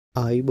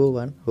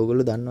ආයුබෝවන්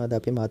ඔයගොල්ලෝ දන්නවද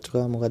අපේ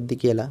මාතෘකාව මොකක්ද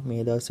කියලා?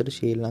 මේ දවස්වල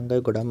ශ්‍රී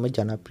ලංකාවේ ගොඩක්ම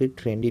ජනප්‍රිය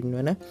ට්‍රෙන්ඩින්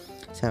වෙන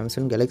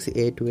Samsung Galaxy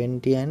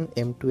A20 and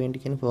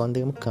M20 කියන ෆෝන්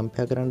දෙකම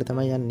කම්පෙයාර් කරන්න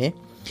තමයි යන්නේ.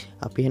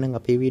 අපි එහෙනම්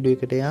අපේ වීඩියෝ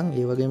එකට යන්.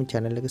 ඒ වගේම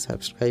channel එක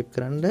subscribe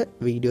කරන්න,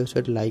 වීඩියෝස්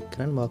වලට like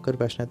කරන්න, මොකක්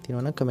හරි ප්‍රශ්නක්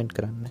තියෙනවා නම් comment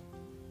කරන්න.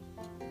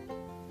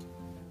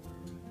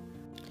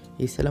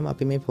 ඉස්සෙල්ලාම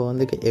අපි මේ ෆෝන්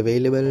දෙක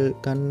available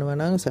කරනවා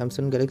නම්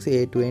Samsung Galaxy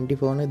A20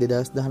 ෆෝන් එක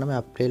 2019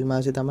 අප්‍රේල්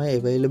මාසේ තමයි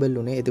available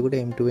උනේ. එතකොට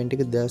M20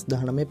 එක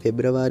 2019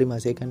 පෙබරවාරි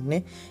මාසේ කන්නේ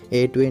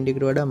A20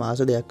 එකට වඩා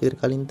මාස දෙකක් විතර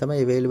කලින් තමයි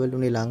available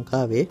උනේ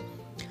ලංකාවේ.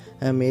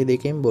 මේ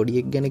දෙකෙන් බොඩි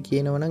එක ගැන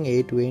කියනවා නම්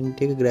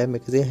A20 එක ග්‍රෑම්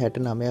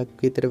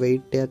 169ක් විතර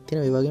weight එකක්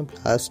තියෙනවා. ඒ වගේම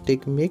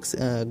plastic mix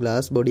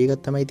glass body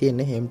එකක් තමයි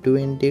තියෙන්නේ.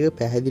 M20 එක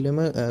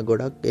පැහැදිලිවම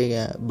ගොඩක්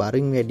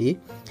බරින් වැඩි.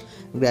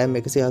 ග්‍රෑම්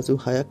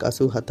 186ක්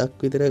 87ක්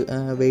විතර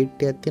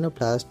weight එකක් තියෙන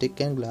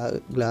plastic and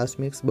glass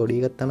mix body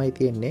එකක් තමයි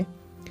තියෙන්නේ.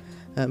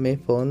 මේ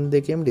ෆෝන්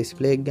දෙකේම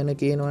display එක ගැන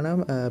කියනවා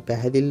නම්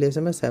පැහැදිලි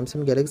ලෙසම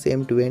Samsung Galaxy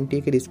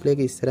M20 එකේ display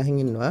එක ඉස්සරහින්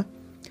ඉන්නවා.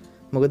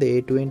 මොකද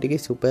A20 එකේ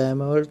Super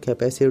AMOLED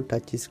capacitive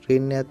touch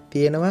screen එකක්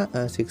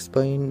තියෙනවා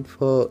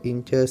 6.4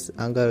 inches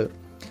අඟල්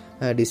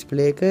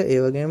display එක.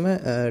 ඒ වගේම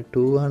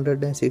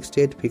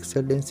 268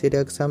 pixel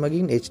density එකක්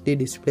සමගින් HD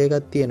display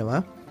එකක්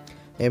තියෙනවා.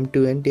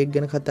 M20 එක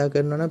ගැන කතා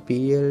කරනවා නම්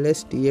PLS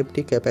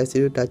TFT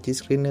capacitive touch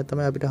screen එක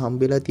තමයි අපිට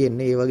හම්බෙලා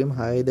තියෙන්නේ. ඒ වගේම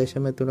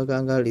 6.3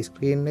 අඟල්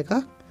screen එකක්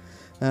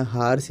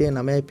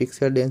 409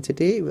 pixel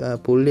density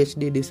full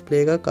HD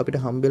display එකක් අපිට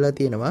හම්බෙලා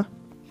තියෙනවා.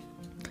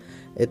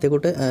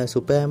 එතකොට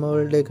Super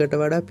AMOLED එකට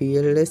වඩා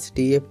PLS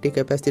TFT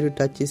capacitive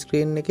touch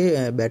screen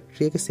එකේ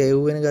බැටරි එක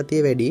සේව් වෙන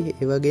ගතිය වැඩි.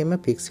 ඒ වගේම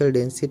pixel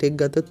density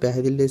එක ගත්තොත්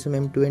පැහැදිලි ලෙසම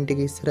M20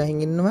 එක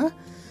ඉස්සරහින් ඉන්නවා.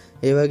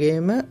 ඒ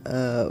වගේම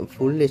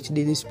full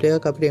HD display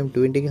එකක් අපිට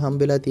M20 එකේ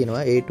හම්බෙලා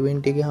තියෙනවා.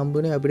 A20 එකේ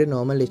හම්බුනේ අපිට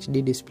normal HD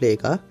display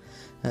එකක්.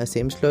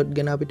 SIM slot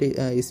ගැන අපිට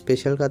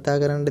special කතා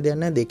කරන්න දෙයක්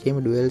නැහැ. දෙකේම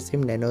dual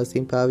SIM nano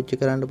SIM පාවිච්චි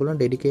කරන්න පුළුවන්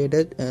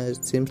dedicated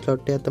SIM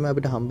slot එකක් තමයි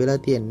අපිට හම්බෙලා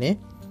තියෙන්නේ.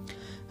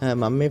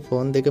 මම මේ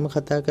ෆෝන් දෙකම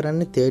කතා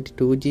කරන්නේ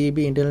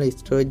 32GB internal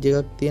storage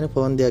එකක් තියෙන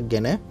ෆෝන් දෙයක්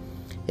ගැන.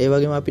 ඒ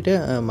වගේම අපිට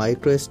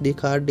micro SD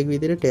card එක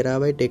විදිහට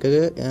terabyte එකක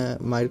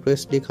micro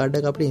SD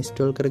card එක අපිට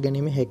install කර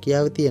ගැනීම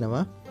හැකියාව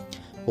තියෙනවා.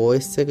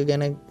 OS එක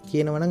ගැන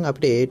කියනවා නම්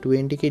අපිට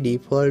A20 එකේ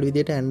default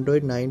විදිහට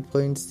Android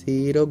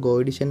 9.0 Go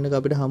edition එක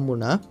අපිට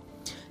හම්බුණා.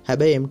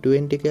 හැබැයි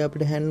M20 එකේ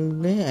අපිට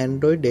හම්බුනේ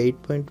Android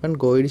 8.1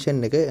 Go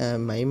edition එක.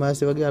 මයි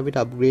මාසේ වගේ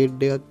අපිට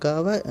upgrade එකක්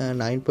ආවා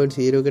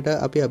 9.0 එකට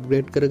අපි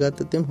upgrade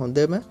කරගත්තොත් එම්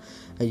හොඳම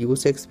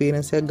user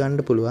experience එකක්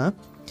ගන්න පුළුවන්.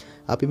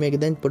 අපි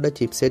මේක දැන් පොඩ්ඩක්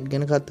chipset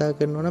ගැන කතා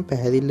කරනවා නම්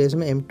පැහැදිලි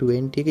ලෙසම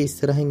M20 එක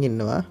ඉස්සරහින්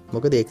ඉන්නවා.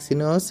 මොකද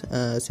Exynos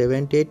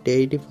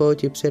 7884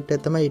 chipset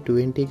එක තමයි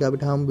 20 එක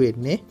අපිට හම්බ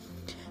වෙන්නේ.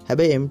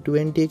 හැබැයි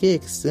M20 එකේ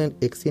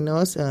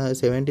Exynos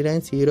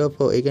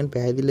 7904 ඒ කියන්නේ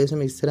පැහැදිලි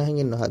ලෙසම ඉස්සරහින්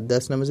ඉන්නවා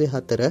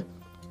 7904.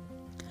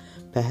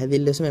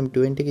 පැහැදිලි ලෙසම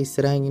M20 එකේ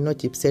ඉස්සරහින් ඉන්නවා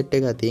chipset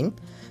එක අතින්.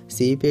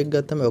 CPU එක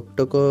ගත්තම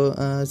octa-core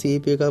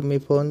CPU එකක්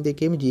මේ ෆෝන්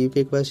දෙකේම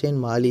GPU එක වශයෙන්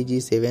Mali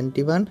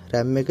G71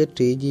 RAM එක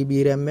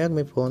 3GB RAM එකක්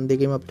මේ ෆෝන්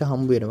දෙකේම අපිට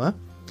හම්බ වෙනවා.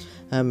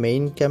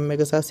 main cam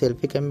එක සහ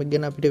selfie cam එක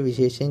ගැන අපිට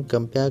විශේෂයෙන්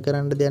compare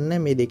කරන්න දෙයක්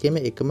නැහැ. මේ දෙකේම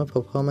එකම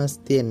performance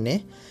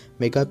තියෙන්නේ.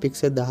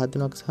 megapixel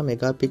 13ක් සහ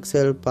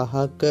megapixel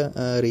 5ක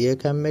rear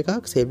cam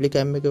එකක්, selfie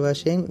cam එක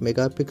වශයෙන්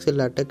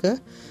megapixel 8ක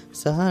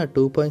සහ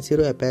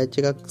 2.0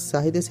 aperture එකක්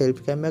සහිත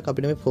selfie cam එකක්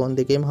අපිට මේ ෆෝන්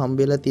දෙකේම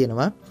හම්බෙලා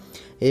තියෙනවා.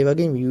 ඒ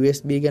වගේම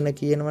USB ගැන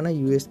කියනවා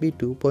නම් USB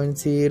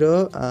 2.0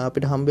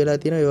 අපිට හම්බෙලා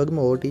තියෙනවා. ඒ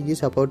වගේම OTG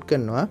support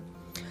කරනවා.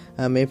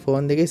 මේ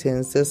ෆෝන් දෙකේ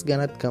sensors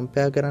ගැනත්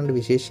compare කරන්න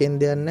විශේෂයෙන්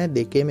දෙයක් නැහැ.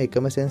 දෙකේම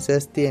එකම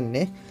sensors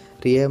තියෙන්නේ.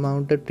 rear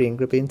mounted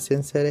fingerprint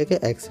sensor එක,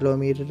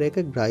 accelerometer එක,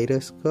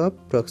 gyroscope,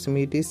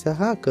 proximity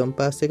සහ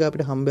compass එක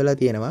අපිට හම්බෙලා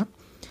තියෙනවා.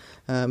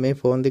 මේ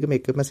ෆෝන් දෙකම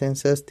එකම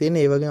sensors තියෙන.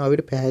 ඒ වගේම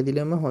අපිට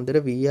පැහැදිලිවම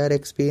හොඳට VR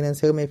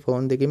experience එක මේ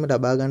ෆෝන් දෙකෙම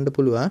ලබා ගන්න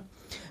පුළුවන්.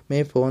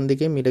 මේ ෆෝන්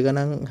දෙකේ මිල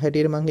ගණන්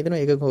හැටියට මම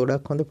හිතනවා ඒක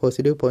ගොඩක් හොඳ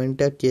positive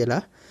point එකක්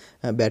කියලා.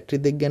 බැටරි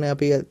දෙක ගැන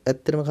අපි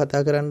ඇත්තටම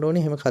කතා කරන්න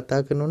ඕනේ. එහෙම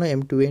කතා කරනවා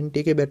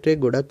M20 එකේ බැටරිය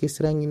ගොඩක්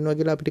ඉස්සරහින් ඉන්නවා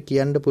කියලා අපිට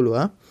කියන්න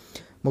පුළුවන්.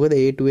 මොකද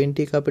A20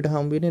 එක අපිට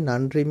හම්බ වෙන්නේ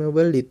non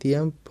removable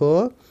lithium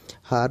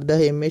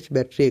 4000 mAh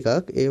battery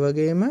එකක්. ඒ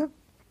වගේම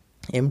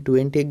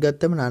M20 එක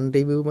ගත්තම non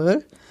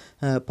removable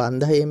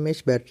 5000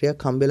 mAh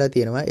බැටරියක් හම්බෙලා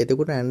තියෙනවා.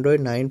 එතකොට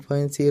Android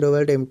 9.0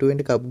 වලට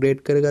M20 එක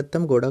අප්ග්‍රේඩ්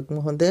කරගත්තම ගොඩක්ම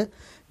හොඳ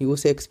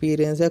user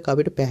experience එකක්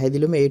අපිට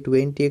පැහැදිලිවම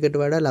A20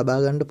 එකට වඩා ලබා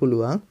ගන්න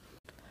පුළුවන්.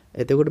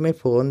 එතකොට මේ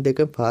ෆෝන් දෙක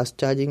fast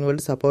charging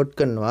වලට support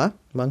කරනවා.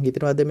 මම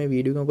හිතනවා අද මේ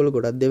වීඩියෝ එක ඔයගොල්ලෝ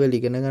ගොඩක් දේවල්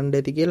ඉගෙන ගන්න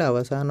ඇති කියලා.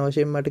 අවසාන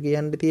වශයෙන් මට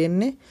කියන්න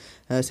තියෙන්නේ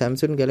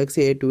Samsung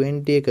Galaxy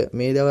A20 එක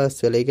මේ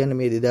දවස්වල, ඒ කියන්නේ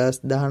මේ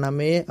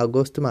 2019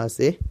 අගෝස්තු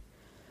මාසේ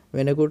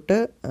වෙනකොට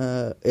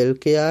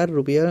LKR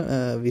රුපියල්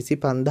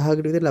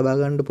 25000කට විතර ලබා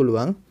ගන්න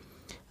පුළුවන්.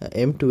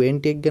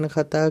 M20 එක ගැන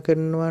කතා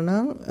කරනවා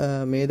නම්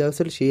මේ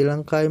දවස්වල ශ්‍රී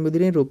ලංකාවේ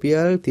මුදලින්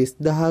රුපියල්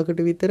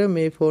 30000කට විතර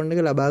මේ ෆෝන් එක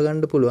ලබා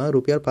ගන්න පුළුවන්.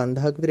 රුපියල්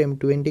 5000ක විතර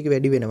M20 එක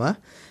වැඩි වෙනවා.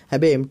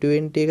 හැබැයි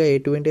M20 එක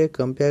A20 එක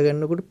කම්පෙයාර්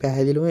කරනකොට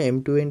පැහැදිලිවම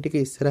M20 එක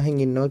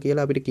ඉස්සරහින් ඉන්නවා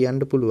කියලා අපිට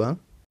කියන්න පුළුවන්.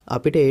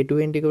 අපිට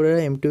A20 එකට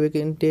වඩා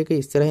M20 එක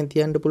ඉස්සරහින්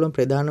තියන්න පුළුවන්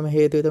ප්‍රධානම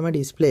හේතුව තමයි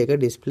ඩිස්ප්ලේ එක.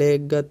 ඩිස්ප්ලේ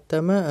එක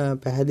ගත්තම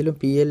පැහැදිලිවම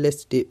PLS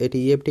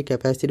TFT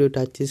කැපැසිටිව්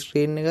ටච්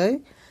ස්ක්‍රීන් එකයි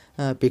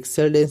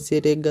පික්සල්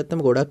ඩෙන්සිටි එක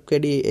ගත්තම ගොඩක්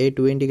වැඩි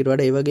A20 එකට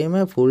වඩා. ඒ වගේම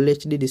full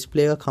HD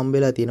ඩිස්ප්ලේ එකක්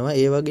හම්බෙලා තිනවා.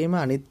 ඒ වගේම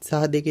අනිත්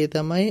සාධකයේ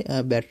තමයි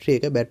බැටරි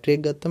එක. බැටරි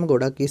එක ගත්තම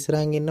ගොඩක්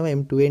ඉස්සරහින් ඉන්නවා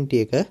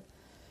M20 එක.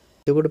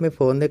 එතකොට මේ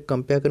ෆෝන් දෙක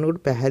කම්පෙයාර්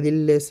කරනකොට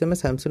පැහැදිලි ලෙසම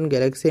Samsung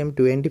Galaxy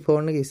M20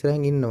 ෆෝන් එක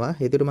ඉස්සරහින් ඉන්නවා.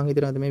 ඒතර මම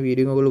හිතනවා මේ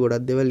වීඩියෝ ඔයගොල්ලෝ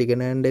ගොඩක් දේවල්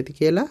ඉගෙන ගන්න ඇති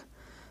කියලා.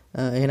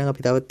 එහෙනම්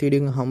අපි තවත්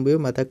වීඩියෝ එකකින් හම්බ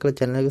වෙමු. මතක් කරලා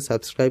channel එක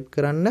subscribe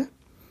කරන්න.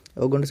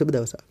 ඕගොල්ලන්ට සුබ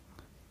දවසක්.